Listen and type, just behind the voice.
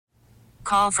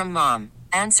Call from mom.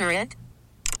 Answer it.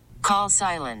 Call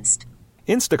silenced.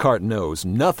 Instacart knows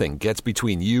nothing gets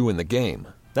between you and the game.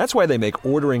 That's why they make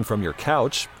ordering from your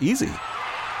couch easy.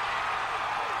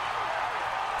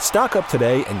 Stock up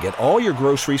today and get all your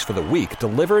groceries for the week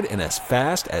delivered in as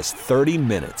fast as 30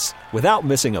 minutes without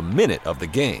missing a minute of the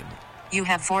game. You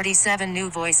have 47 new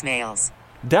voicemails.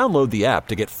 Download the app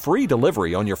to get free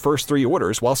delivery on your first 3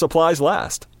 orders while supplies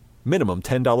last. Minimum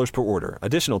 $10 per order.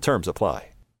 Additional terms apply.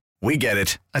 We get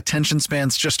it. Attention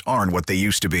spans just aren't what they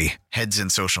used to be. Heads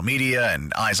in social media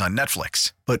and eyes on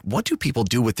Netflix. But what do people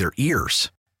do with their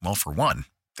ears? Well, for one,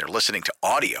 they're listening to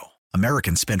audio.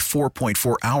 Americans spend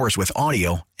 4.4 hours with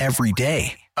audio every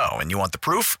day. Oh, and you want the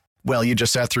proof? Well, you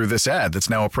just sat through this ad that's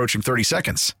now approaching 30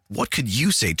 seconds. What could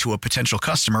you say to a potential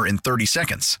customer in 30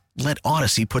 seconds? Let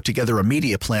Odyssey put together a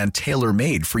media plan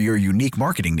tailor-made for your unique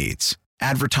marketing needs.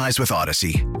 Advertise with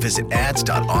Odyssey. Visit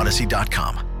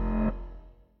ads.odyssey.com.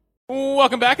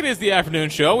 Welcome back. It is the afternoon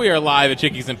show. We are live at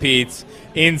Chickies and Pete's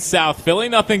in South Philly.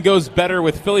 Nothing goes better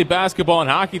with Philly basketball and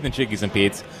hockey than Chickies and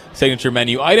Pete's. Signature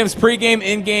menu items, pregame,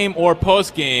 in-game, or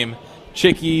postgame.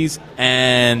 Chickies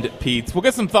and Pete's. We'll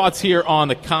get some thoughts here on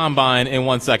the Combine in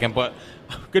 1 second, but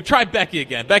I'm going to try Becky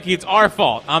again. Becky, it's our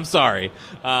fault. I'm sorry.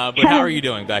 But how are you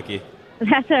doing, Becky?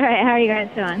 That's all right. How are you guys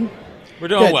doing? We're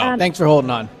doing Good. well. Thanks for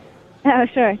holding on. Oh,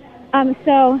 sure.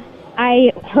 So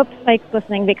I hope Spike's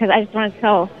listening because I just want to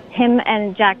tell him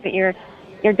and Jack that you're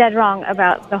dead wrong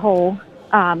about the whole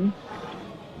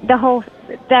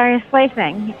Darius Slay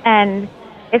thing, and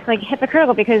it's like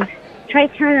hypocritical because Trey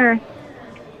Turner.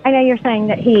 I know you're saying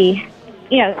that he,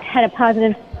 had a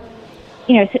positive,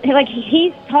 like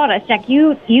he's taught us, Jack.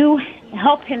 You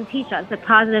helped him teach us that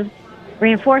positive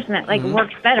reinforcement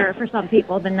works better for some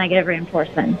people than negative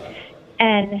reinforcement,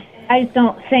 and I just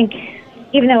don't think,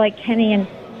 even though Kenny and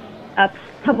a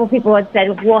couple people had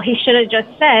said, well, he should have just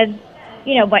said,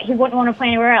 but he wouldn't want to play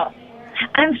anywhere else.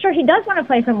 I'm sure he does want to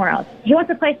play somewhere else. He wants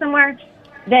to play somewhere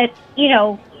that,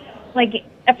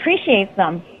 appreciates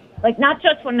them, not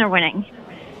just when they're winning.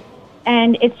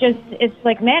 And it's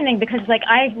maddening because,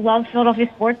 I love Philadelphia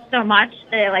sports so much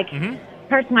that it,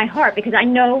 hurts my heart because I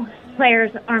know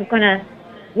players aren't going to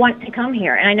want to come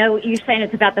here. And I know you're saying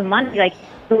it's about the money,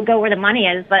 they'll go where the money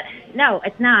is, but no,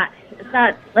 it's not. It's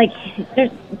not,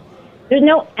 there's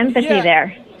no empathy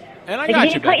there. And I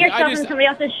got you put yourself in somebody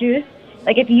else's shoes.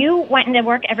 If you went into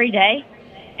work every day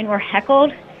and were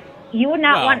heckled, you would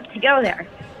not want to go there.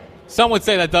 Some would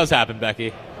say that does happen,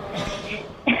 Becky.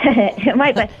 It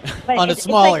might, but on a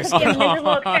smaller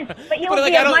scale. But you would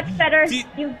be a much better.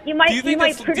 You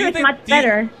might produce much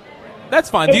better. That's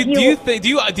fine. Do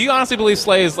you honestly believe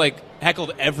Slay is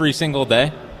heckled every single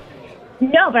day?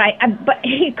 No, but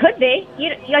he could be.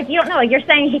 You don't know. You're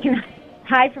saying he can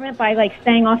hide from it by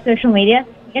staying off social media.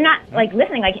 You're not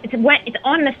listening. It's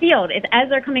on the field. It's as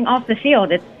they're coming off the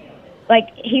field. It's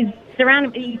he's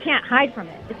surrounded. You can't hide from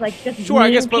it. It's just sure.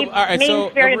 I guess, but all right.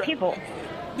 Mean-spirited people.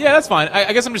 Yeah, that's fine.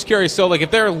 I guess I'm just curious. So,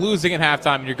 if they're losing at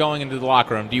halftime and you're going into the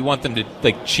locker room, do you want them to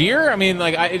cheer? I mean,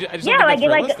 I just don't think that's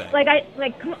realistic.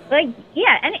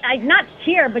 Not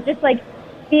cheer, but just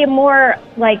be more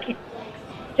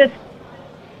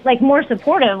more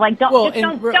supportive. Don't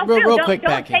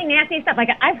say nasty stuff.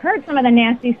 I've heard some of the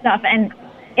nasty stuff, and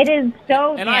it is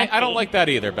so. And nasty. I don't like that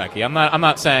either, Becky. I'm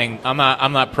not saying I'm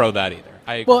not pro that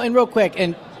either. Well, and real quick,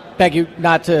 and Becky,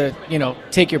 not to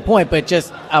take your point, but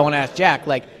just I want to ask Jack.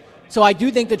 So I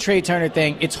do think the Trey Turner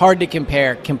thing. It's hard to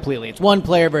compare completely. It's one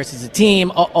player versus a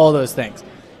team, all those things.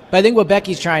 But I think what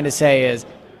Becky's trying to say is,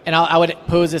 and I would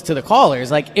pose this to the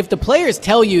callers: if the players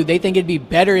tell you they think it'd be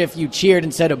better if you cheered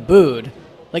instead of booed.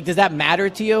 Does that matter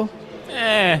to you?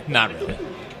 Not really.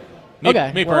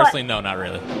 Me personally, no, not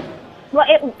really. Well,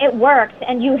 it worked,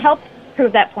 and you helped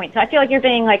prove that point. So I feel like you're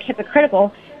being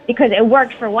hypocritical because it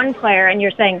worked for one player, and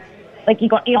you're saying you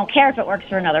don't care if it works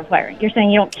for another player. You're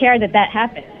saying you don't care that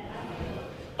happened.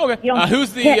 Okay.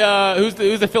 Who's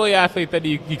the Philly athlete that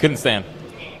you couldn't stand?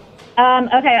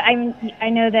 Okay, I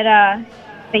know that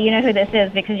you know who this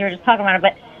is because you were just talking about it.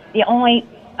 But the only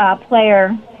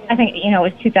player. I think, it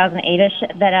was 2008-ish,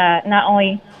 that not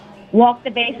only walked the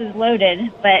bases loaded,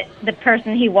 but the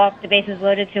person he walked the bases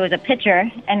loaded to is a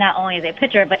pitcher, and not only is he a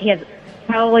pitcher, but he has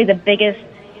probably the biggest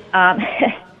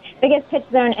pitch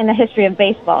zone in the history of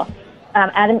baseball.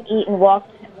 Adam Eaton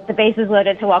walked the bases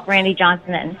loaded to walk Randy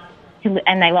Johnson in,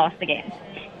 and they lost the game.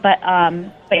 But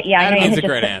yeah. Adam Eaton's a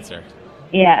great answer.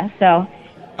 Yeah, so.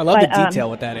 I love the detail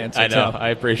with that answer, I know. too. I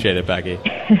appreciate it, Becky.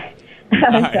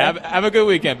 All right, have a good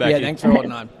weekend, Becky. Yeah, thanks for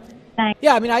holding on. Thanks.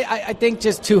 Yeah, I think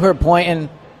just to her point, and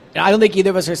I don't think either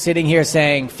of us are sitting here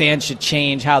saying fans should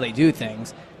change how they do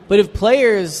things, But if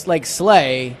players like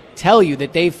Slay tell you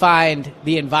that they find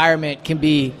the environment can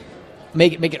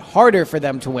make it harder for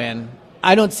them to win,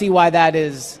 I don't see why that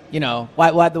is,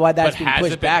 why that's being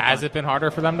pushed back. Has it been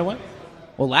harder for them to win?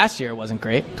 Well, last year it wasn't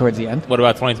great towards the end. What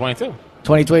about 2022?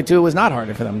 2022 was not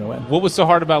harder for them to win. What was so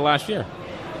hard about last year?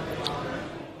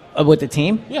 With the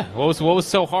team? Yeah. What was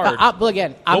so hard? But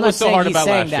again, I'm not so saying hard he's about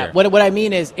saying last that. year? What I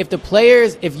mean is, if the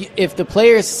players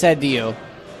said to you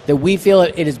that we feel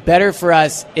it is better for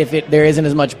us if there isn't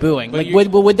as much booing,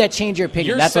 would that change your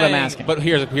opinion? That's what I'm asking. But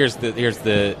here's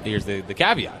the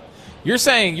caveat.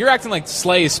 You're acting like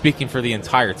Slay is speaking for the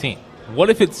entire team. What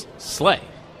if it's Slay?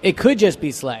 It could just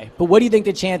be Slay. But what do you think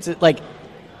the chances?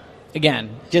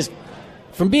 Again, just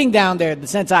from being down there, the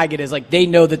sense I get is they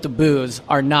know that the boos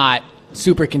are not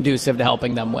super conducive to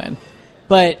helping them win.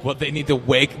 But they need to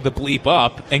wake the bleep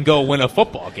up and go win a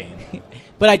football game.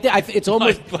 But it's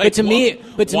almost.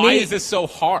 Why is this so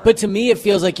hard? But to me, it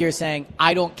feels like you're saying,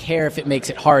 I don't care if it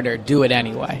makes it harder. Do it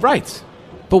anyway. Right.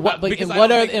 But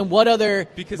in what other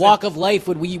walk of life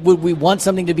would we want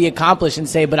something to be accomplished and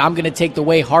say, but I'm going to take the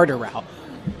way harder route?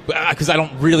 Because I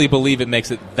don't really believe it makes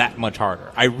it that much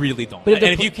harder. I really don't. But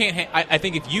if you can't, I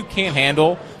think if you can't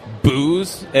handle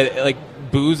boos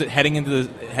heading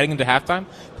into halftime,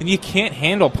 then you can't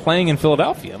handle playing in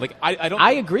Philadelphia. I don't.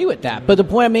 I agree with that, but the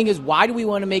point I'm making is, why do we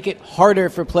want to make it harder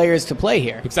for players to play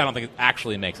here? Because I don't think it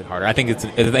actually makes it harder. I think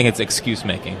it's excuse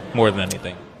making more than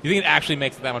anything. You think it actually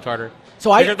makes it that much harder?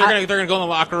 So they're gonna go in the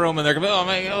locker room and they're gonna be,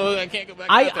 I can't go back.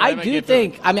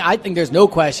 I think there's no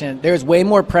question. There's way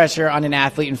more pressure on an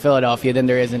athlete in Philadelphia than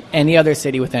there is in any other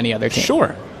city with any other team.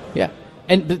 Sure. Yeah.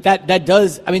 And that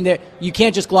does, you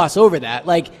can't just gloss over that.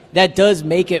 That does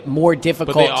make it more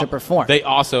difficult to perform. They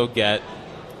also get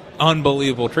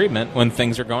unbelievable treatment when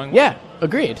things are going well. Yeah,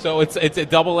 agreed. So it's a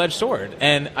double-edged sword.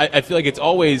 And I feel like it's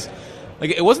always,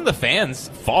 it wasn't the fans'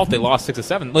 fault they lost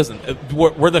 6-7. Listen,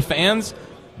 were the fans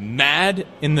mad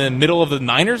in the middle of the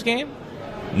Niners game?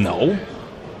 No.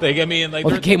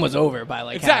 The game was over by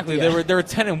exactly. half, yeah. They were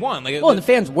 10-1. And the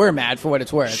fans were mad for what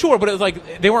it's worth. Sure, but it was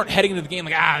they weren't heading into the game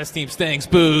this team stinks.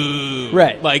 Boo.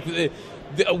 Right.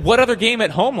 What other game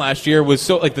at home last year was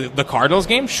so the Cardinals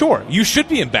game? Sure, you should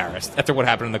be embarrassed after what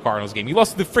happened in the Cardinals game. You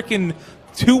lost to the freaking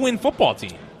 2-win football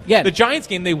team. Yeah. The Giants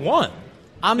game they won.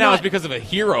 It's because of a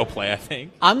hero play, I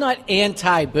think. I'm not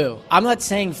anti-boo. I'm not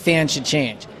saying fans should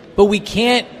change, but we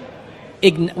can't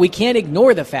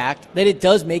ignore the fact that it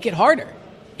does make it harder.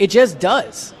 It just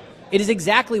does. It is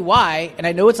exactly why, and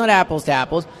I know it's not apples to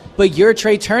apples, but your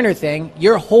Trey Turner thing,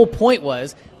 your whole point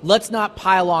was, let's not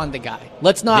pile on the guy.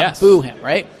 Let's not boo him,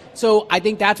 right? So I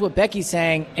think that's what Becky's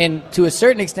saying, and to a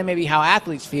certain extent maybe how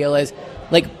athletes feel is,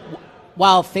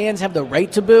 while fans have the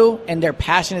right to boo and their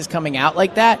passion is coming out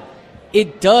like that,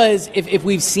 it does, if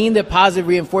we've seen that positive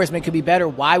reinforcement could be better,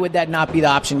 why would that not be the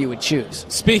option you would choose?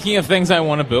 Speaking of things I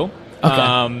want to boo,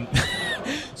 okay.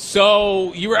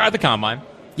 So you were at the Combine.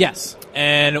 Yes.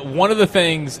 And one of the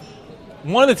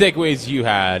takeaways you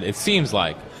had, it seems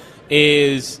like,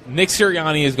 is Nick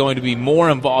Sirianni is going to be more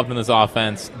involved in this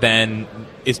offense than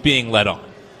is being led on.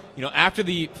 After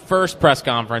the first press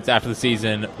conference after the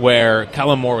season where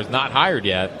Kellen Moore was not hired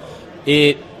yet,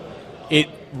 it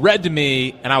read to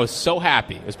me, and I was so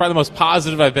happy. It was probably the most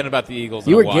positive I've been about the Eagles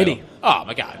in a while. You were giddy. Oh,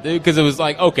 my God. Because it was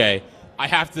okay, I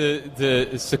have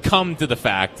to succumb to the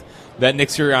fact that Nick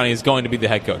Sirianni is going to be the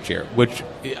head coach here, which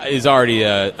is already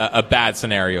a bad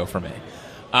scenario for me.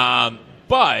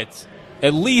 But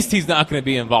at least he's not going to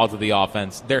be involved with the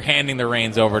offense. They're handing the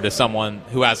reins over to someone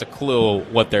who has a clue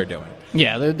what they're doing.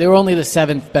 Yeah, they were only the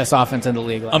 7th best offense in the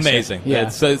league last Amazing. year.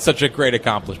 Yeah. It's such a great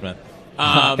accomplishment.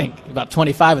 I think about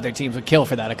 25 of their teams would kill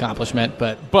for that accomplishment.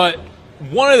 But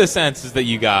one of the senses that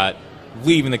you got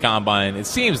leaving the Combine, it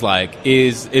seems like,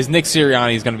 is Nick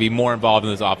Sirianni is going to be more involved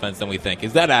in this offense than we think.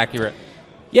 Is that accurate?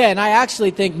 Yeah, and I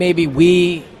actually think maybe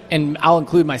we, and I'll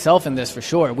include myself in this for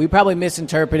sure, we probably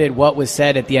misinterpreted what was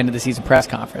said at the end of the season press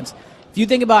conference. If you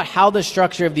think about how the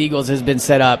structure of the Eagles has been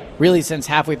set up really since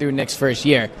halfway through Nick's first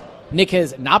year, Nick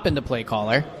has not been the play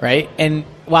caller, right? And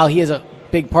while he has a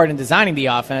big part in designing the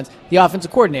offensive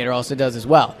coordinator also does as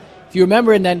well. If you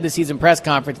remember in the end of the season press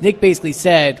conference, Nick basically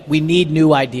said, we need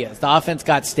new ideas. The offense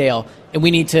got stale, and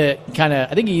we need to kind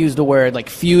of, I think he used the word,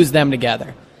 fuse them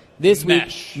together. This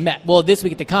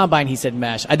week at the Combine, he said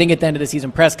mesh. I think at the end of the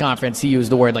season press conference, he used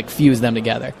the word, fuse them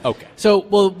together. Okay. So,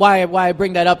 why I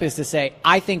bring that up is to say,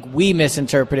 I think we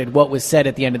misinterpreted what was said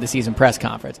at the end of the season press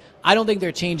conference. I don't think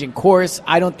they're changing course.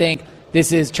 I don't think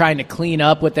this is trying to clean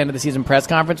up what the end of the season press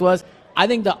conference was. I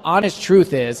think the honest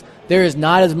truth is there is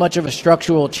not as much of a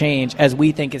structural change as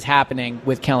we think is happening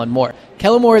with Kellen Moore.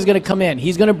 Kellen Moore is going to come in.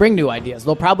 He's going to bring new ideas.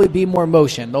 There'll probably be more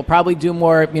motion. They'll probably do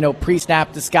more,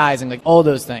 pre-snap disguising, like all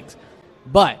those things.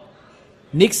 But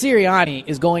Nick Sirianni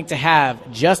is going to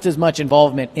have just as much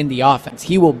involvement in the offense.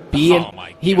 He will be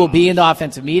in the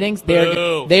offensive meetings. They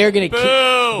are going to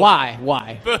keep.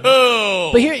 Why? Boo!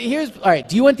 But here's all right.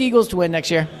 Do you want the Eagles to win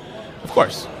next year? Of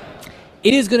course.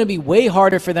 It is going to be way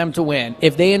harder for them to win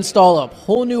if they install a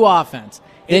whole new offense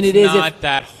than it is. It's not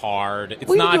that hard.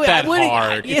 It's not that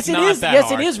hard. Yes, it is.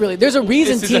 Yes, it is really. There's a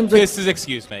reason teams. This is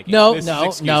excuse making. No,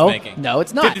 it's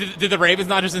not. Did the Ravens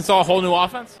not just install a whole new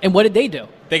offense? And what did they do?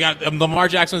 They got Lamar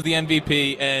Jackson was the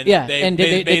MVP, and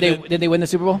did they win the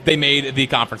Super Bowl? They made the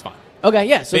conference final. Okay,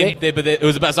 yeah. So it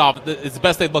was the best. It's the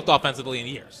best they've looked offensively in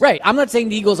years. Right. I'm not saying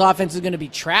the Eagles' offense is going to be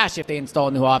trash if they install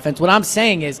a new offense. What I'm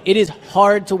saying is it is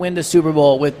hard to win the Super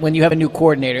Bowl when you have a new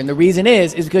coordinator, and the reason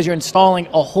is because you're installing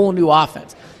a whole new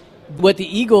offense. What the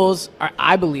Eagles,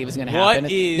 I believe, is going to happen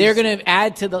is they're going to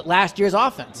add to the last year's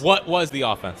offense. What was the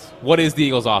offense? What is the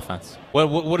Eagles' offense?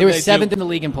 What they were seventh in the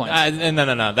league in points.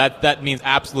 No. That means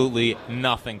absolutely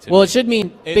nothing to me. Well, it should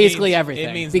mean basically everything.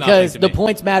 It means because the me.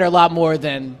 Points matter a lot more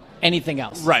than anything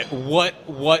else. Right.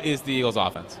 What is the Eagles'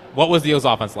 offense? What was the Eagles'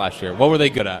 offense last year? What were they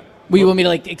good at? You want me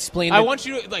to explain? I want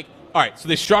you to all right, so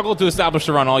they struggled to establish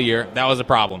the run all year. That was a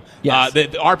problem. Yes. The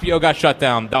RPO got shut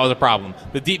down. That was a problem.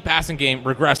 The deep passing game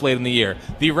regressed late in the year.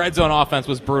 The red zone offense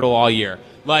was brutal all year.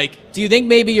 Do you think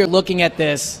maybe you're looking at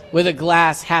this with a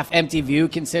glass half empty view,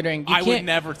 considering I would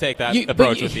never take that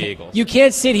approach with the Eagles. You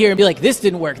can't sit here and be like, this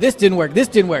didn't work, this didn't work, this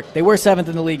didn't work. They were seventh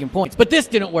in the league in points, but this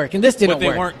didn't work, and this didn't work.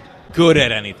 But they weren't good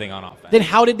at anything on offense. Then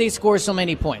how did they score so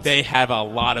many points? They have a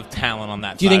lot of talent on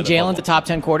that side. Do you think Jalen's a top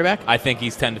 10 quarterback? I think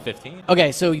he's 10 to 15.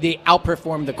 Okay, so they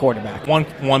outperformed the quarterback.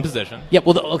 One position. Yeah,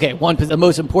 well, the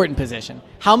most important position.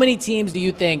 How many teams do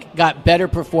you think got better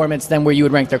performance than where you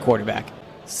would rank their quarterback?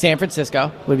 San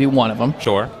Francisco would be one of them.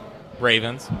 Sure.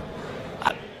 Ravens.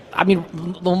 I mean,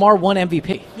 Lamar won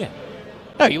MVP. Yeah.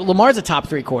 No, Lamar's a top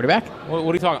 3 quarterback. What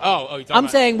are you talking? You're talking I'm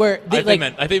saying where I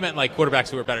think you meant like quarterbacks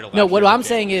who were better. No, what I'm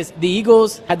saying is the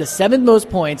Eagles had the 7th most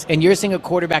points, and you're seeing a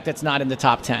quarterback that's not in the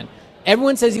top 10.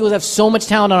 Everyone says Eagles have so much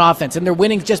talent on offense, and they're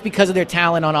winning just because of their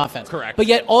talent on offense. Correct. But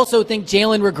yet also think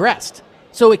Jalen regressed.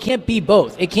 So it can't be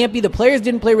both. It can't be the players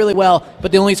didn't play really well,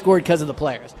 but they only scored because of the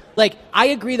players. I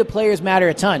agree the players matter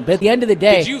a ton, but at the end of the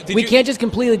day, we can't just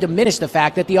completely diminish the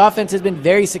fact that the offense has been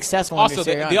very successful. Also,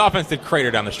 the offense did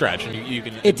crater down the stretch. And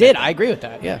it did. I agree with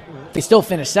that, yeah. They still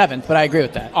finished 7th, but I agree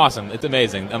with that. Awesome. It's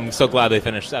amazing. I'm so glad they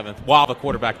finished 7th while the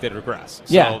quarterback did regress.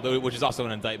 Which is also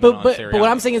an indictment on Sirianni. But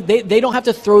what I'm saying is they don't have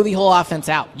to throw the whole offense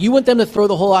out. You want them to throw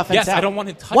the whole offense out. Yes, I don't want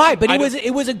him touching. Why? But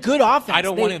it was a good offense. I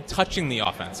don't want him touching the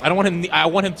offense. I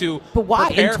want him to. But why?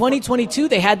 In 2022,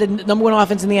 they had the number 1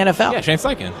 offense in the NFL. Yeah, Shane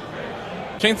Steichen.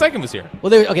 Shane Steichen was here. Well,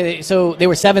 so they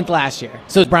were 7th last year.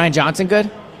 So is Brian Johnson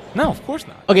good? No, of course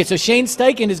not. Okay, so Shane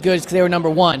Steichen is good because they were number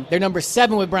 1. They're number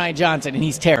 7 with Brian Johnson, and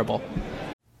he's terrible.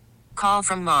 Call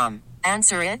from mom.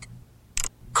 Answer it.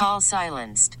 Call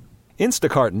silenced.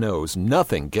 Instacart knows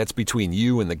nothing gets between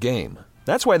you and the game.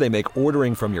 That's why they make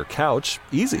ordering from your couch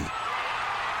easy.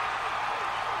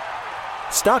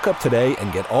 Stock up today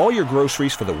and get all your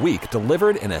groceries for the week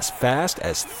delivered in as fast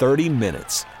as 30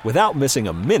 minutes without missing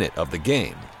a minute of the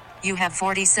game. You have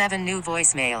 47 new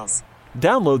voicemails.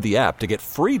 Download the app to get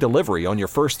free delivery on your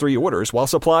first 3 orders while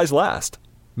supplies last.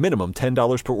 Minimum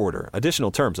 $10 per order.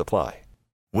 Additional terms apply.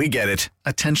 We get it.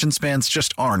 Attention spans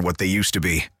just aren't what they used to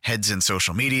be. Heads in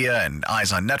social media and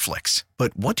eyes on Netflix.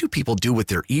 But what do people do with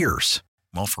their ears?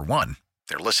 Well, for one,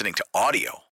 they're listening to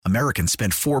audio. Americans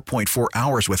spend 4.4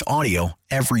 hours with audio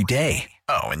every day.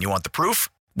 Oh, and you want the proof?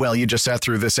 Well, you just sat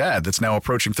through this ad that's now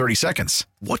approaching 30 seconds.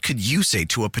 What could you say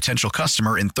to a potential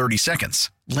customer in 30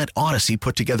 seconds? Let Odyssey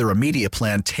put together a media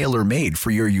plan tailor-made for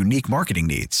your unique marketing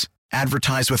needs.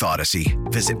 Advertise with Odyssey.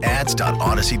 Visit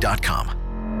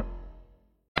ads.odyssey.com.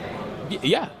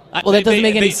 Yeah. Well, that doesn't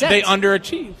make any sense. They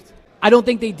underachieved. I don't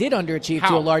think they did underachieve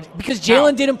to a large because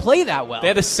Jalen didn't play that well. They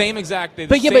had the same exact. They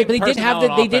but they didn't have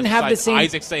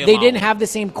the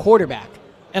same quarterback.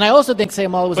 And I also think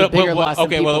Sayamala was a bigger loss.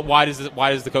 Okay, well, why does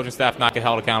the coaching staff not get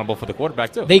held accountable for the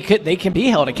quarterback too? They can be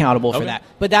held accountable for that,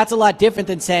 but that's a lot different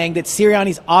than saying that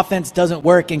Sirianni's offense doesn't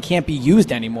work and can't be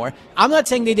used anymore. I'm not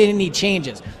saying they didn't need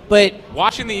changes, but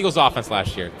watching the Eagles' offense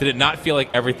last year, did it not feel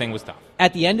like everything was tough?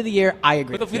 At the end of the year, I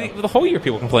agree. But the whole year,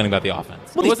 people complaining about the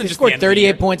offense. Well, they scored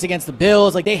 38 points against the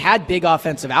Bills. Like they had big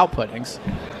offensive outputtings.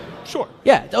 Sure.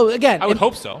 Yeah. Oh, again, I would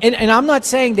hope so. And I'm not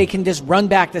saying they can just run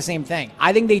back the same thing.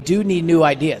 I think they do need new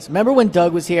ideas. Remember when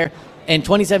Doug was here in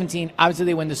 2017? Obviously,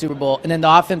 they win the Super Bowl, and then the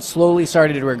offense slowly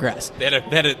started to regress. They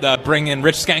had to bring in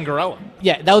Rich Scangarello.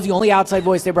 Yeah, that was the only outside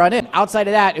voice they brought in. Outside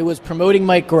of that, it was promoting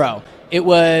Mike Groh. It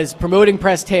was promoting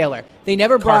Press Taylor. They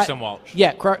never brought Carson Walsh.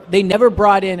 Yeah, they never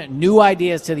brought in new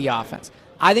ideas to the offense.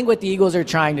 I think what the Eagles are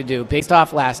trying to do, based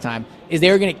off last time, is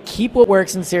they're going to keep what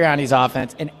works in Sirianni's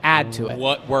offense and add to it.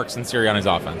 What works in Sirianni's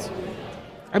offense?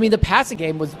 I mean, the passing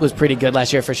game was pretty good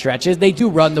last year for stretches. They do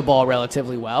run the ball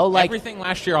relatively well. Everything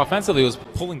last year offensively was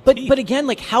pulling teeth. But again,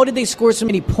 how did they score so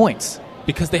many points?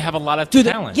 Because they have a lot of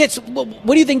talent. Yes. What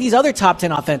do you think these other top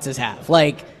 10 offenses have?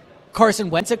 Carson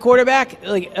Wentz at quarterback?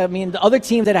 The other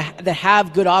teams that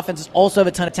have good offenses also have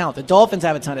a ton of talent. The Dolphins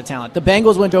have a ton of talent. The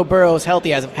Bengals, when Joe Burrow is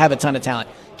healthy, have a ton of talent.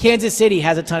 Kansas City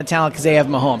has a ton of talent because they have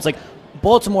Mahomes.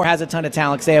 Baltimore has a ton of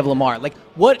talent because they have Lamar.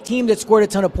 What team that scored a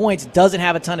ton of points doesn't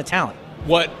have a ton of talent?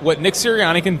 What Nick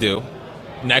Sirianni can do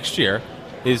next year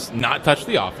is not touch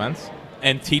the offense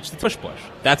and teach the tush push.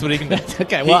 That's what he can do.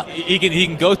 Okay, well, he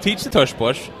can go teach the tush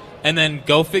push and then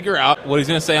go figure out what he's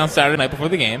going to say on Saturday night before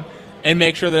the game and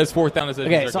make sure that his fourth down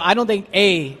decisions. Okay, so I don't think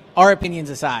our opinions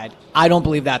aside, I don't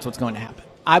believe that's what's going to happen.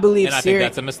 I believe, and I think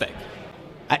that's a mistake.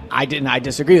 I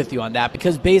disagree with you on that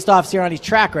because based off Sirianni's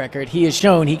track record, he has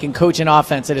shown he can coach an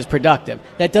offense that is productive.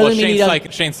 That doesn't mean he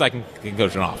doesn't. Shane Steichen can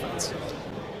coach an offense.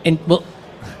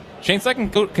 Shane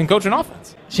Steichen can coach an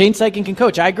offense. Shane Steichen can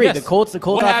coach. I agree. Yes. The Colts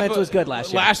offense was good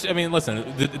last year. Listen,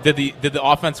 did the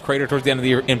offense crater towards the end of the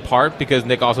year in part because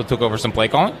Nick also took over some play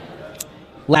calling?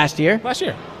 Last year?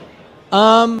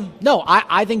 No,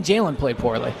 I think Jalen played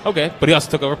poorly. Okay, but he also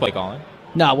took over play calling.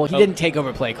 No, well, he didn't take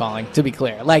over play calling, to be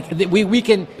clear. We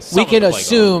can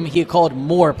assume he called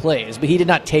more plays, but he did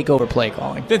not take over play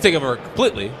calling. Didn't take over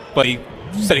completely, but he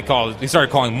said he started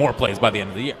calling more plays by the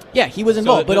end of the year. Yeah, he was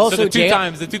involved, but also the two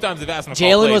times they've asked him to call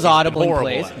Jalen was audible audibling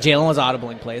plays. Jalen was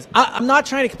audibling plays. I'm not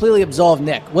trying to completely absolve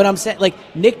Nick. What I'm saying,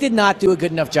 Nick did not do a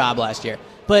good enough job last year.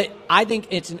 But I think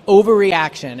it's an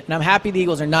overreaction, and I'm happy the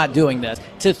Eagles are not doing this,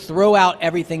 to throw out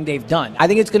everything they've done. I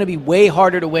think it's going to be way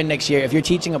harder to win next year if you're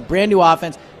teaching a brand new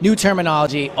offense, new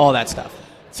terminology, all that stuff.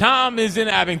 Tom is in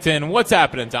Abington. What's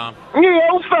happening, Tom? Hey,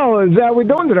 old fellas, how we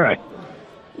doing today?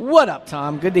 What up,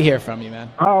 Tom? Good to hear from you, man.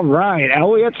 All right,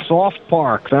 Elliott Soft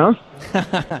Parks, huh?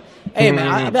 Hey,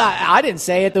 man, I didn't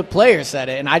say it. The players said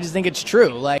it, and I just think it's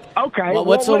true. Okay.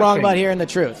 What's so wrong about hearing the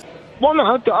truth? Well,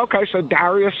 no, okay, so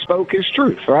Darius spoke his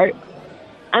truth, right?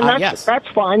 And yes. That's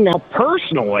fine. Now,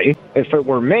 personally, if it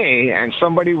were me and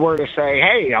somebody were to say,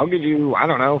 hey, I'll give you, I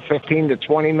don't know, $15 to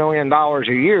 $20 million a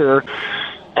year,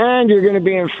 and you're going to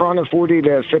be in front of 40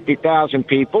 to 50,000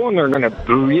 people, and they're going to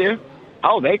boo you,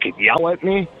 they could yell at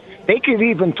me. They could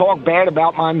even talk bad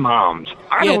about my moms.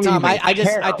 Tom,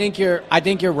 I think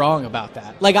you're wrong about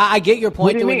that. I get your point.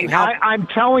 What do you mean? I'm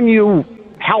telling you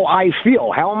how I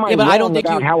feel. How am I wrong I don't think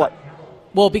about how it...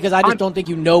 Well, because I just don't think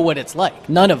you know what it's like.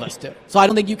 None of us do. So I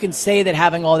don't think you can say that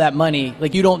having all that money,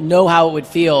 you don't know how it would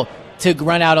feel to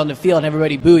run out on the field and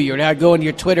everybody boo you, or to go into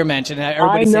your Twitter mention and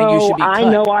everybody saying you should be cut. I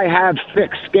know I have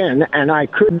thick skin, and I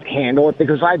could handle it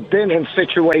because I've been in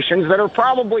situations that are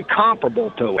probably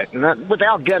comparable to it, and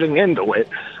without getting into it.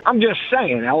 I'm just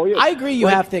saying, Elliot. I agree you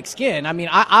have thick skin. I mean,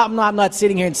 I'm not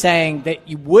sitting here and saying that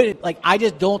you wouldn't. I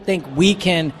just don't think we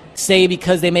can say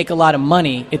because they make a lot of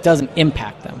money, it doesn't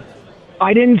impact them.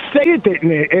 I didn't say it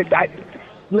didn't.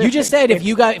 You just said if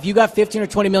you got $15 or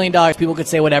 $20 million, people could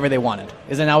say whatever they wanted.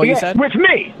 Isn't that what you said? With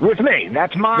me.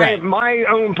 That's my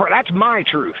own. That's my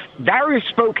truth. Darius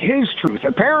spoke his truth.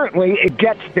 Apparently, it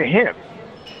gets to him.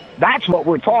 That's what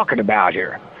we're talking about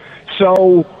here.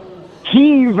 So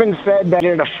he even said that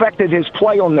it affected his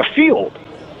play on the field.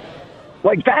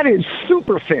 That is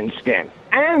super thin skin.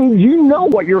 And you know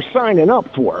what you're signing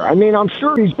up for. I mean, I'm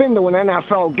sure he's been to an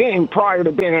NFL game prior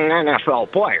to being an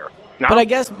NFL player. No? But I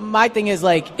guess my thing is,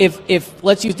 if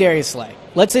let's use Darius Slay.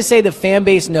 Let's just say the fan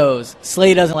base knows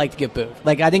Slay doesn't like to get booed.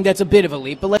 I think that's a bit of a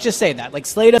leap, but let's just say that.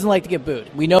 Slay doesn't like to get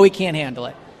booed. We know he can't handle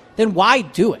it. Then why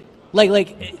do it?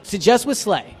 To just with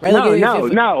Slay, right?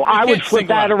 No. I would flip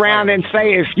that around and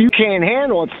say, if you can't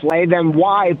handle it, Slay, then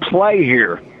why play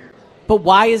here? But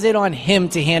why is it on him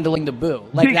to handling the boo?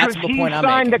 That's the point I'm making. Because he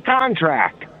signed the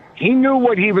contract. He knew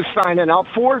what he was signing up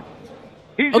for.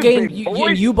 Okay, and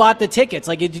you bought the tickets.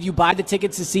 Did you buy the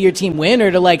tickets to see your team win,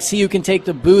 or to see who can take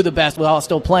the boo the best while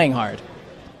still playing hard?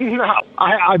 No,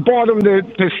 I bought them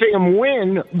to see him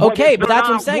win. Okay, but that's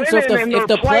what I'm saying. So if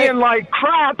the playing like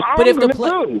crap,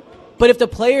 But if the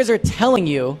players are telling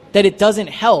you that it doesn't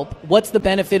help, what's the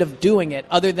benefit of doing it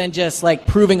other than just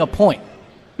proving a point?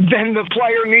 then the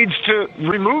player needs to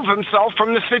remove himself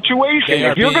from the situation.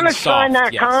 If you're going to sign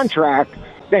that contract,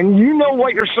 then you know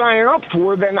what you're signing up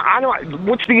for. Then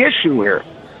what's the issue here?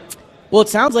 Well, it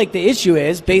sounds like the issue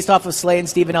is, based off of Slay and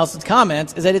Steven Nelson's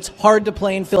comments, is that it's hard to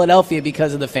play in Philadelphia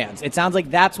because of the fans. It sounds like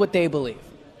that's what they believe.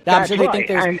 I'm sure they think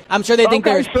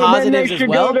there's positives as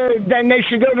well. Then they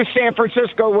should go to San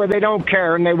Francisco where they don't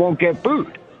care and they won't get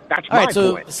booed. That's my point.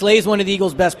 So Slay's one of the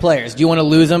Eagles' best players. Do you want to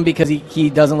lose him because he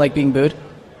doesn't like being booed?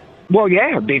 Well,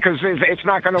 yeah, because it's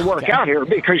not going to work out here.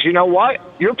 Because you know what?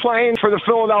 You're playing for the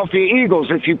Philadelphia Eagles.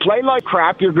 If you play like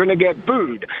crap, you're going to get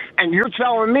booed. And you're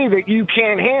telling me that you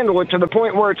can't handle it to the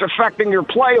point where it's affecting your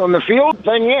play on the field?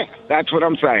 Then, yeah, that's what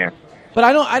I'm saying. But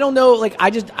I don't know. Like, I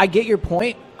get your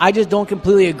point. I just don't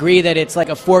completely agree that it's like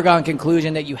a foregone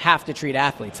conclusion that you have to treat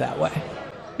athletes that way.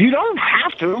 You don't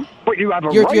have to, but you have a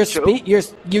right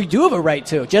to. You do have a right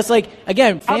to. Just like,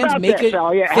 again, fans make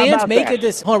a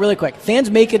decision. Hold on, really quick. Fans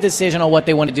make a decision on what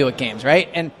they want to do at games, right?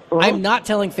 And I'm not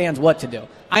telling fans what to do.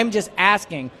 I'm just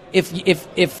asking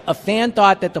if a fan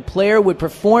thought that the player would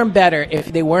perform better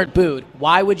if they weren't booed,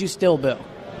 why would you still boo?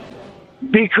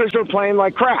 Because they're playing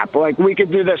like crap. Like, we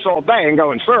could do this all day and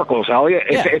go in circles, Elliot.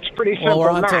 It's pretty simple. Well, we're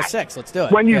on till 6. Let's do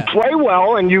it. When you play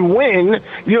well and you win,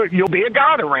 you'll be a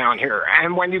god around here.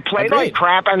 And when you play like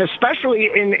crap, and especially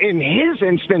in his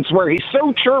instance where he's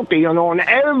so chirpy and on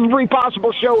every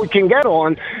possible show we can get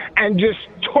on, and just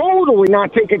totally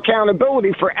not take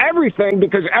accountability for everything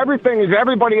because everything is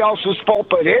everybody else's fault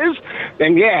but his,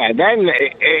 then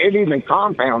it even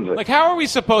compounds it. Like, how are we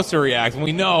supposed to react when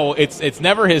we know it's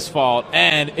never his fault?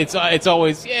 And it's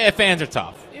always, fans are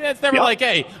tough. It's never like,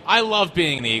 hey, I love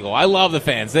being an Eagle. I love the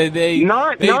fans. They get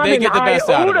the best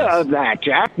out of us. Of that,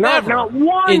 Jack. Not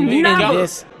one.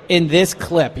 In this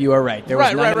clip, you are right. There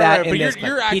was none of that in this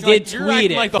clip. He did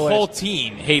tweet it. Like the whole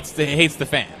team hates the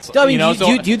fans. Do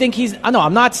you think he's? No,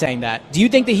 I'm not saying that. Do you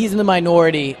think that he's in the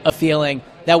minority of feeling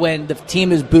that when the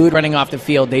team is booed running off the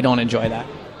field, they don't enjoy that?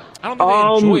 I don't think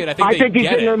they enjoy it. I think they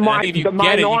get it. I think if you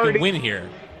get it, you can win here.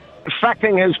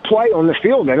 Affecting his play on the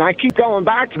field, and I keep going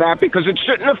back to that because it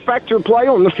shouldn't affect your play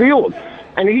on the field.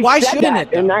 And why shouldn't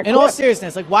it? In all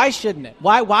seriousness, like, why shouldn't it?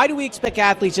 Why do we expect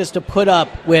athletes just to put up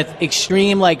with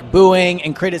extreme booing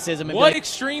and criticism? And what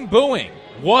extreme booing?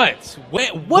 What?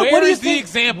 Where is the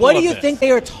example? What do you think they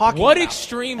are talking about? What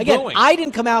extreme booing? I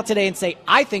didn't come out today and say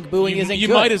I think booing isn't good.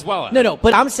 You might as well have. No,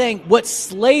 but I'm saying what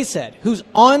Slay said, who's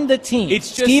on the team. It's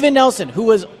just Steven Nelson, who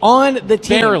was on the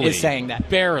team, is saying that.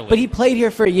 Barely. But he played here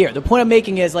for a year. The point I'm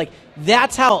making is, like,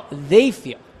 that's how they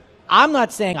feel. I'm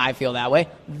not saying I feel that way.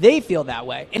 They feel that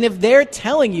way. And if they're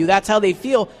telling you that's how they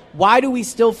feel, why do we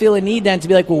still feel a need then to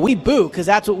be like, well, we boo because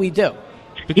that's what we do?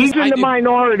 He's in the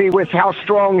minority with how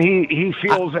strong he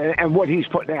feels and what he's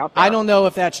putting out there. I don't know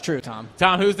if that's true, Tom.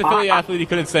 Tom, who's the Philly athlete he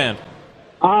couldn't stand?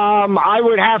 I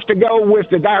would have to go with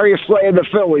the Darius Slay of the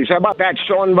Phillies. How about that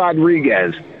Sean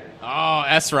Rodriguez? Oh,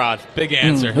 S-Rod. Big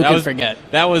answer. Who can forget?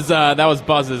 That was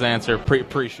Buzz's answer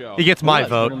pre-show. He gets my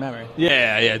vote.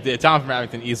 Yeah. Tom from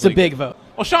Abington easily. It's a big vote.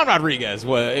 Well, Sean Rodriguez,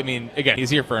 again,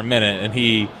 he's here for a minute, and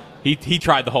he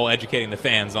tried the whole educating the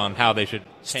fans on how they should.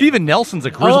 Steven Nelson's a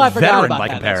grizzled veteran by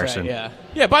comparison. Right,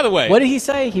 yeah. By the way, what did he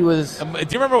say? He was. Do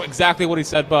you remember exactly what he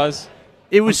said, Buzz?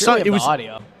 It was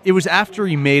audio. It was after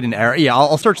he made an error. Yeah,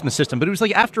 I'll search in the system, but it was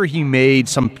like after he made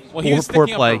some poor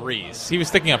play. He was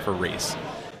sticking up for Reese.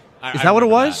 Is that what it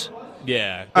was?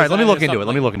 Yeah. All right, let me look into it.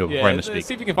 Before I misspeak.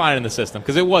 See if you can find it in the system,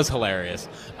 because it was hilarious.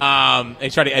 They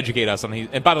tried to educate us on.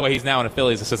 And by the way, he's now in a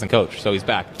Phillies assistant coach, so he's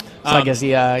back. So I guess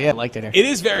he liked it here. It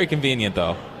is very convenient,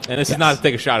 though, and this is not to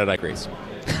take a shot at Ike Reese.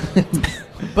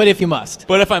 But if you must.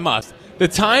 But if I must. The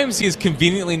times he's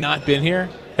conveniently not been here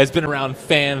has been around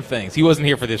fan things. He wasn't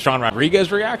here for the Sean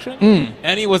Rodriguez reaction,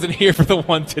 and he wasn't here for the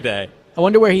one today. I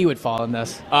wonder where he would fall in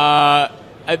this.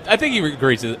 I think he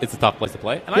agrees it's a tough place to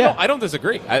play, and I don't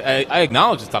disagree. I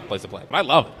acknowledge it's a tough place to play, but I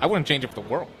love it. I wouldn't change it for the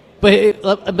world.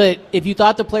 But if you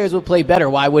thought the players would play better,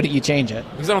 why wouldn't you change it?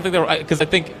 Because I don't think because I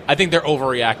think they're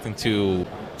overreacting to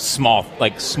small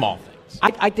things.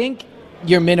 I think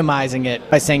you're minimizing it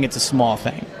by saying it's a small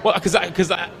thing. Well,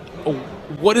 because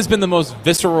what has been the most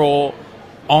visceral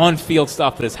on-field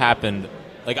stuff that has happened?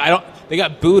 Like, they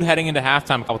got booed heading into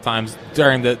halftime a couple times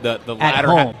during the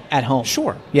latter at home.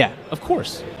 Sure. Yeah. Of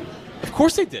course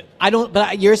they did.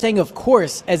 But you're saying of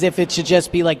course as if it should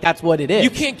just be like that's what it is. You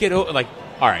can't get over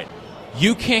all right.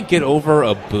 You can't get over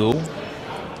a boo.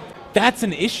 That's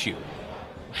an issue.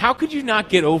 How could you not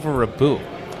get over a boo?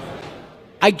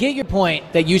 I get your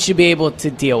point that you should be able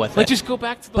to deal with it. Just go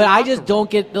back to the But I just don't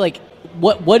get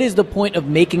what is the point of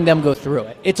making them go through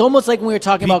it? It's almost like when we were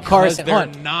talking about Carson. They're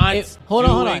not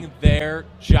doing their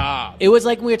job. It was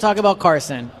like when we were talking about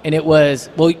Carson, and it was,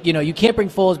 you can't bring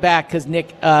Foles back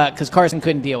because Carson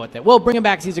couldn't deal with it. Well, bring him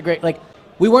back because he's a great,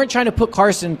 we weren't trying to put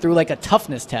Carson through a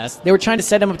toughness test. They were trying to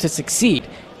set him up to succeed.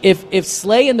 If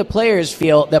Slay and the players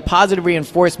feel that positive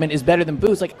reinforcement is better than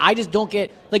boos, I just don't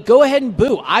get, go ahead and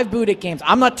boo. I've booed at games.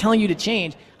 I'm not telling you to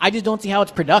change. I just don't see how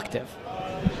it's productive.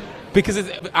 Because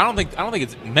I don't think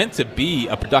it's meant to be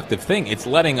a productive thing. It's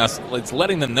letting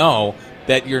them know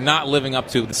that you're not living up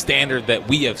to the standard that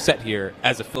we have set here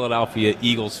as a Philadelphia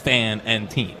Eagles fan and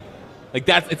team.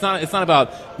 It's not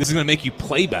about this is going to make you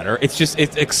play better. It's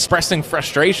expressing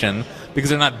frustration because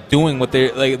they're not doing what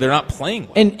they're not playing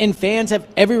well. And fans have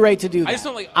every right to do that. I just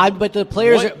don't but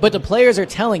the players are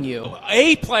telling you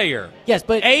a player. Yes,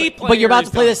 but you're about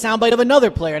to play the soundbite of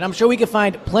another player, and I'm sure we could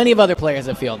find plenty of other players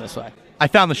that feel this way. I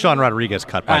found the Sean Rodriguez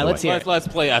cut. All right, let's hear it. Let's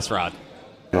play S-Rod.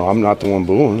 No, I'm not the one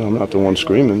booing. I'm not the one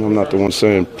screaming. I'm not the one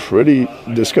saying pretty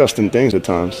disgusting things at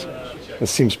times. It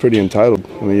seems pretty entitled.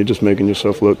 I mean, you're just making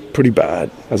yourself look pretty bad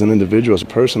as an individual, as a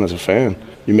person, as a fan.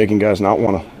 You're making guys not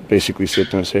want to basically sit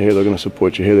there and say, hey, they're going to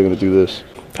support you. Hey, they're going to do this.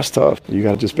 That's tough. You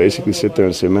got to just basically sit there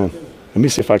and say, man, let me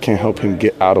see if I can't help him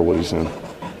get out of what he's in.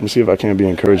 Let me see if I can't be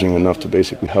encouraging enough to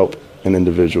basically help an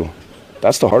individual.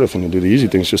 That's the harder thing to do. The easy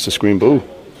thing is just to scream boo.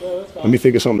 Let me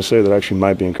think of something to say that actually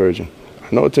might be encouraging.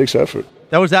 I know it takes effort.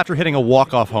 That was after hitting a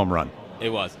walk-off home run. It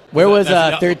was. Where was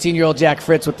 13-year-old Jack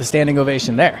Fritz with the standing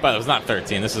ovation there? But it was not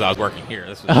 13. I was working here.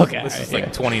 This is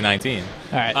 2019.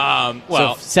 All right.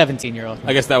 Well, so 17-year-old.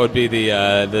 I guess that would be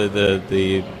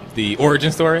the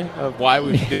origin story of why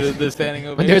we do the standing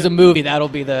ovation. When there's a movie, that'll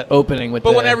be the opening with.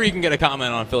 But whenever you can get a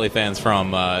comment on Philly fans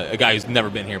from a guy who's never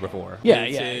been here before.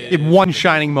 In one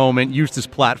shining moment, used his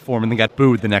platform, and then got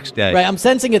booed the next day. Right. I'm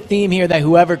sensing a theme here that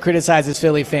whoever criticizes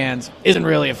Philly fans isn't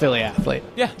really a Philly athlete.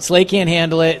 Yeah. Slay can't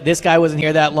handle it. This guy wasn't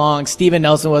here that long. Steven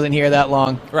Nelson wasn't here that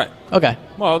long. Right. Okay.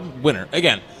 Well, winner.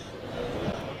 Again,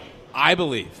 I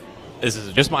believe, this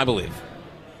is just my belief,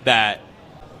 that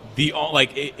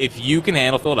if you can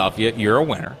handle Philadelphia, you're a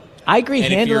winner. I agree.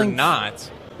 And if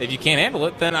you can't handle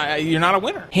it, then you're not a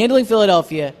winner. Handling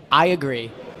Philadelphia, I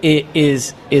agree, it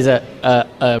is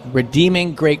a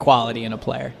redeeming great quality in a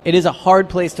player. It is a hard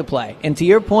place to play. And to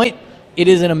your point, it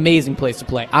is an amazing place to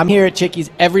play. I'm here at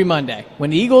Chickies every Monday. When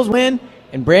the Eagles win,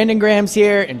 and Brandon Graham's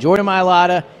here, and Jordan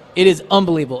Mailata, it is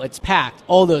unbelievable. It's packed,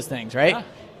 all those things, right? Yeah.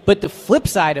 But the flip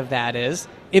side of that is,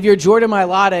 if you're Jordan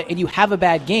Mailata and you have a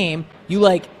bad game,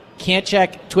 you can't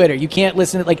check Twitter. You can't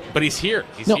listen to But he's here.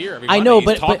 He's here every Monday. I know,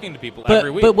 he's talking to people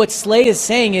every week. But what Slay is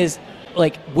saying is,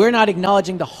 we're not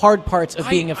acknowledging the hard parts of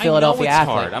being a Philadelphia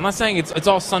athlete. Hard. I'm not saying it's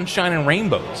all sunshine and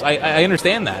rainbows. I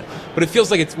understand that. But it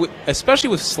feels like it's, especially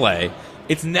with Slay,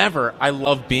 it's never, I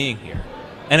love being here.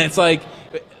 And it's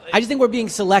I just think we're being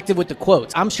selective with the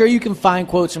quotes. I'm sure you can find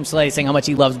quotes from Slay saying how much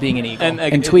he loves being an Eagle,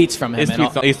 and tweets from him. His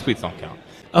tweets don't count.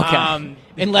 Okay.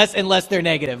 Unless they're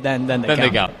negative, then they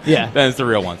count. Yeah. Then it's the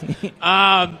real ones.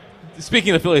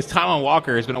 Speaking of the Phillies, Taijuan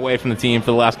Walker has been away from the team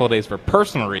for the last couple of days for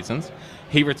personal reasons.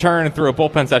 He returned through a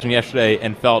bullpen session yesterday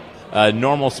and felt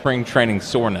normal spring training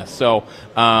soreness. So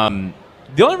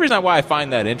the only reason why I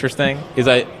find that interesting is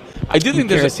I do think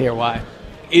there's here why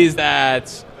is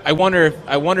that I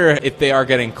wonder if they are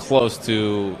getting close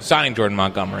to signing Jordan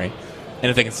Montgomery, and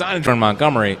if they can sign Jordan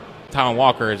Montgomery, Taijuan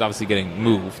Walker is obviously getting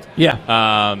moved.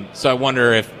 Yeah. So I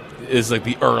wonder if it's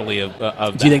the early of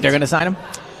that. Do you think they're going to sign him?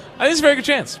 I think it's a very good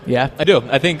chance. Yeah, I do.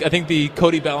 I think the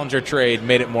Cody Bellinger trade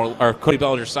made it more, or Cody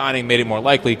Bellinger signing made it more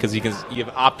likely because you have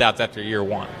opt-outs after year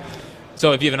one.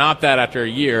 So if you have an opt-out after a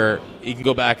year, you can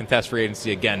go back and test free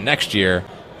agency again next year.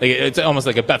 It's almost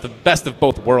like a best of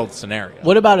both worlds scenario.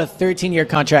 What about a 13-year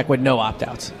contract with no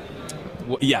opt-outs?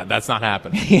 Well, yeah, that's not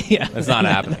happening. Yeah, that's not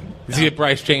happening. Did you see if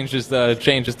Bryce changed his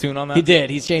tune on that? He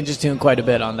did. He's changed his tune quite a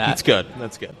bit on that. That's good.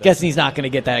 That's good. Guessing he's not going to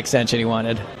get that extension he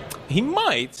wanted. He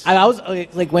might. I was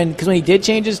when he did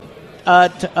change his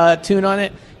tune on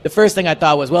it, the first thing I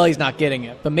thought was, well, he's not getting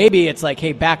it. But maybe it's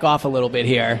hey, back off a little bit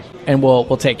here, and we'll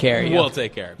take care of you. We'll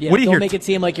take care of you. Yeah, don't make it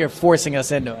seem like you're forcing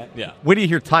us into it. Yeah. Wait till you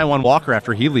hear Taijuan Walker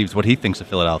after he leaves what he thinks of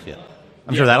Philadelphia.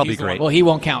 I'm sure that'll be great. Well, he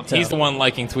won't count. He's the one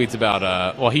liking tweets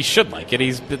about. Well, he should like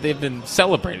it. They've been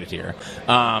celebrated here.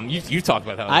 You talked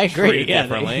about how I agree. Yeah,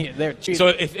 differently. So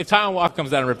if Taijuan Walker comes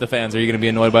down and rip the fans, are you going to be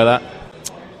annoyed by that?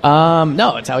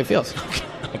 No, it's how he feels.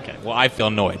 Okay. Well, I feel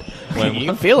annoyed.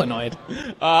 You feel annoyed.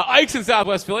 Ike's in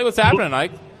Southwest Philly. What's happening,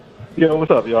 Ike? Yo,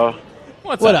 what's up, y'all?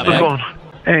 What's up, man? What's going on?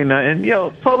 Ain't nothing.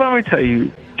 Yo, so let me tell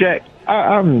you, Jack,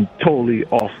 I'm totally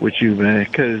off with you, man,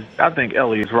 because I think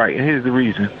Ellie is right, and here's the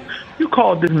reason. You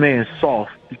called this man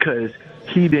soft because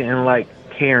he didn't like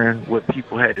hearing what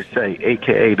people had to say,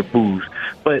 a.k.a. the boos.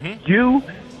 But you,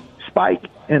 Spike,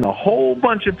 and a whole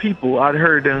bunch of people I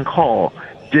heard them call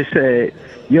just said,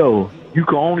 yo, you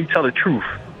can only tell the truth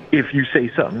if you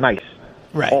say something nice.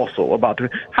 Right. Also about the.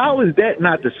 How is that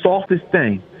not the softest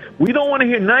thing? We don't want to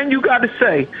hear nothing you got to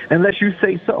say unless you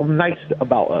say something nice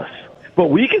about us. But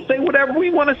we can say whatever we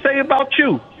want to say about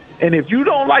you. And if you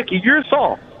don't like it, you're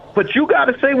soft. But you got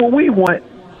to say what we want.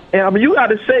 And I mean, you got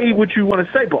to say what you want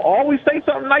to say, but always say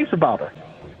something nice about us.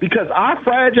 Because our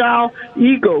fragile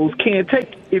egos can't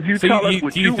take if you tell us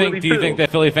what you really feel. Do you think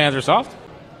that Philly fans are soft?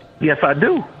 Yes, I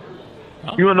do.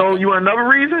 Oh. You want another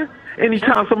reason?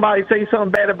 Anytime somebody say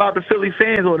something bad about the Philly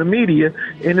fans or the media,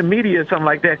 in the media or something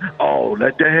like that, oh,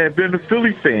 let that have been the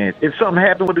Philly fans. If something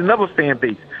happened with another fan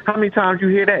base, how many times you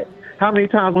hear that? How many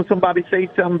times when somebody say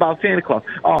something about Santa Claus,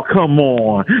 oh, come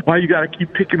on, why you got to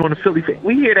keep picking on the Philly fans?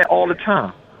 We hear that all the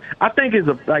time. I think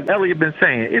like Elliot been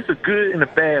saying, it's a good and a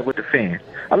bad with the fans.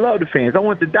 I love the fans. I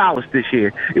went to Dallas this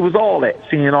year. It was all that,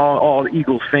 seeing all the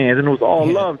Eagles fans, and it was all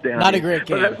love down Not there. a great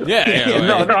game.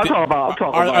 No, I'm talking about.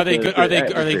 Are they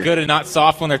good and not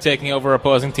soft when they're taking over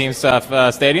opposing teams'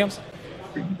 stadiums?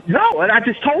 No, and I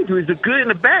just told you, it's a good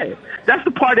and a bad. That's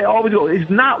the part that always goes. It's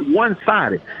not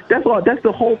one-sided. That's all. That's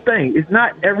the whole thing. It's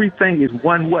not everything is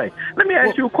one way. Let me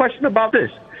ask you a question about this.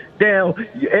 Now,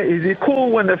 is it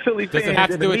cool when the Philly fans... Does it have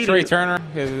to do with Trey Turner?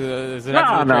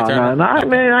 No,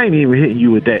 man, I ain't even hitting you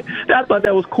with that. I thought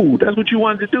that was cool. That's what you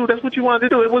wanted to do. That's what you wanted to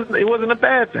do. It wasn't a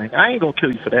bad thing. I ain't going to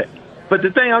kill you for that. But the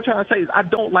thing I'm trying to say is I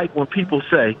don't like when people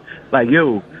say, like,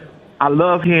 yo, I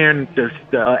love hearing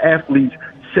the athletes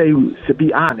say to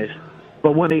be honest,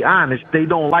 but when they honest, they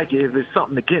don't like it if it's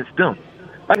something against them.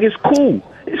 Like, it's cool.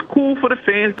 It's cool for the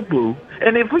fans to boo.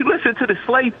 And if we listen to the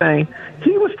Slay thing,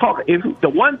 he was talking. The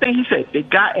one thing he said, they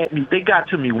got at me. They got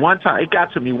to me one time. It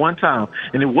got to me one time,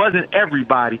 and it wasn't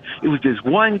everybody. It was just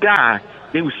one guy.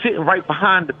 They was sitting right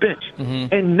behind the bench,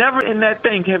 and never in that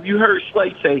thing have you heard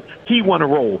Slay say he want to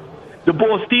roll. The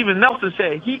boy Steven Nelson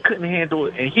said he couldn't handle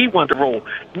it, and he wanted to roll.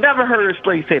 Never heard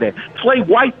Slay say that. Slay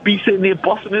wife be sitting there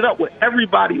busting it up with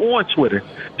everybody on Twitter.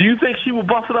 Do you think she would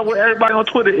bust it up with everybody on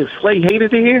Twitter if Slay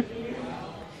hated it here?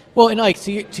 Well, and like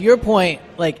to your point,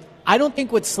 like I don't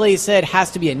think what Slay said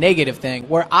has to be a negative thing.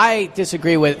 Where I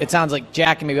disagree with, it sounds like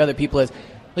Jack and maybe other people is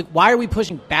like, why are we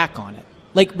pushing back on it?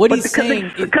 Like what he's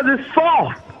saying because it's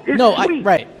soft. It's sweet.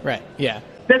 Right, yeah.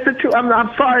 That's the truth. I'm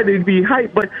sorry to be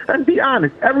hyped, but let's be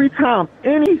honest. Every time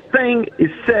anything is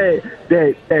said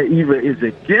that either is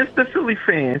against the Philly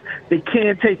fans, they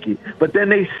can't take it. But then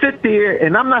they sit there,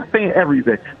 and I'm not saying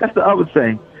everything. That's the other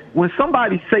thing. When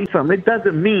somebody says something, it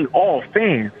doesn't mean all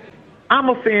fans. I'm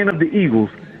a fan of the Eagles,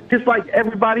 just like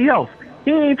everybody else.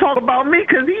 He ain't talking about me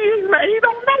because he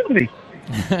don't know me.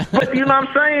 But you know what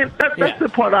I'm saying? That's the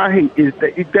part I hate.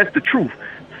 That's the truth.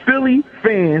 Philly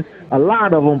fans, a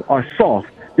lot of them are soft.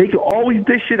 They can always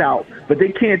dish it out, but they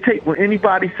can't take when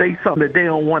anybody says something that they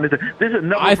don't want to. There's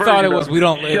another. I thought it was we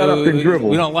don't shut up and dribble.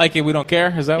 We don't like it. We don't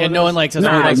care. Is that what no one likes us?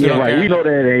 Nah, we don't right. We know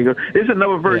that ain't good. There's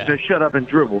another version of shut up and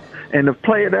dribble. And the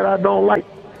player that I don't like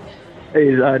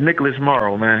is Nicholas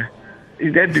Morrow, man.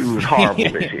 That dude was horrible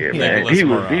this year, man. He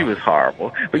was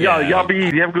horrible. But y'all be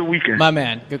easy. Have a good weekend. My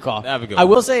man, good call. Have a good I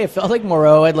will say it felt like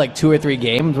Moreau had like 2 or 3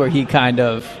 games where he kind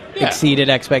of exceeded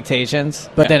expectations,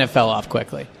 but then it fell off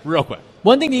quickly. Real quick.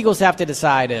 One thing the Eagles have to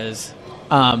decide is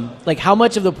like how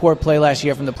much of the poor play last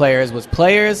year from the players was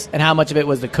players and how much of it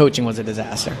was the coaching was a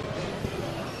disaster.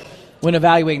 When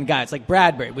evaluating guys like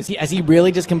Bradbury, has he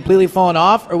really just completely fallen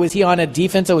off, or was he on a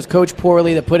defense that was coached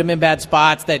poorly that put him in bad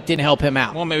spots that didn't help him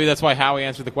out? Well, maybe that's why Howie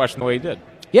answered the question the way he did.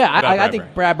 Yeah, I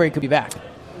think Bradbury could be back.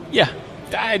 Yeah,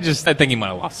 I think he might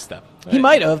have lost a step. He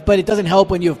might have, but it doesn't help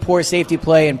when you have poor safety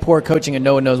play and poor coaching and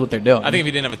no one knows what they're doing. I think if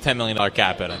he didn't have a $10 million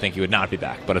cap hit, I think he would not be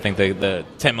back. But I think the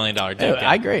 $10 million dead cap.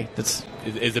 I agree. That's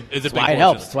why it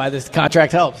helps. That's why this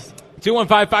contract helps.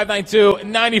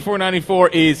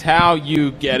 215-592-9494 is how you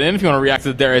get in if you want to react to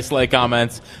the Darius Slay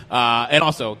comments. And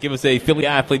also, give us a Philly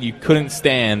athlete you couldn't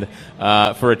stand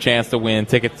for a chance to win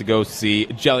tickets to go see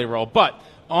Jelly Roll. But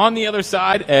on the other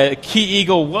side, a key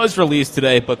Eagle was released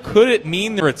today, but could it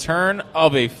mean the return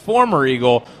of a former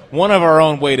Eagle? One of our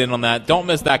own weighed in on that. Don't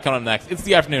miss that coming up next. It's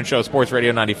the afternoon show, Sports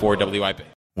Radio 94 WIP.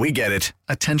 We get it.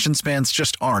 Attention spans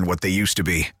just aren't what they used to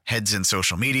be. Heads in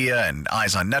social media and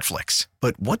eyes on Netflix.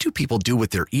 But what do people do with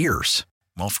their ears?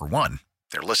 Well, for one,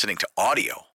 they're listening to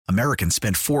audio. Americans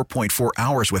spend 4.4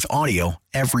 hours with audio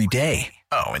every day.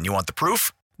 Oh, and you want the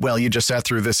proof? Well, you just sat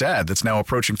through this ad that's now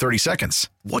approaching 30 seconds.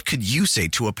 What could you say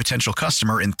to a potential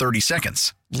customer in 30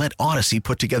 seconds? Let Odyssey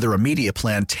put together a media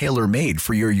plan tailor-made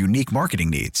for your unique marketing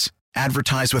needs.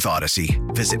 Advertise with Odyssey.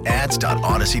 Visit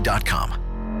ads.odyssey.com.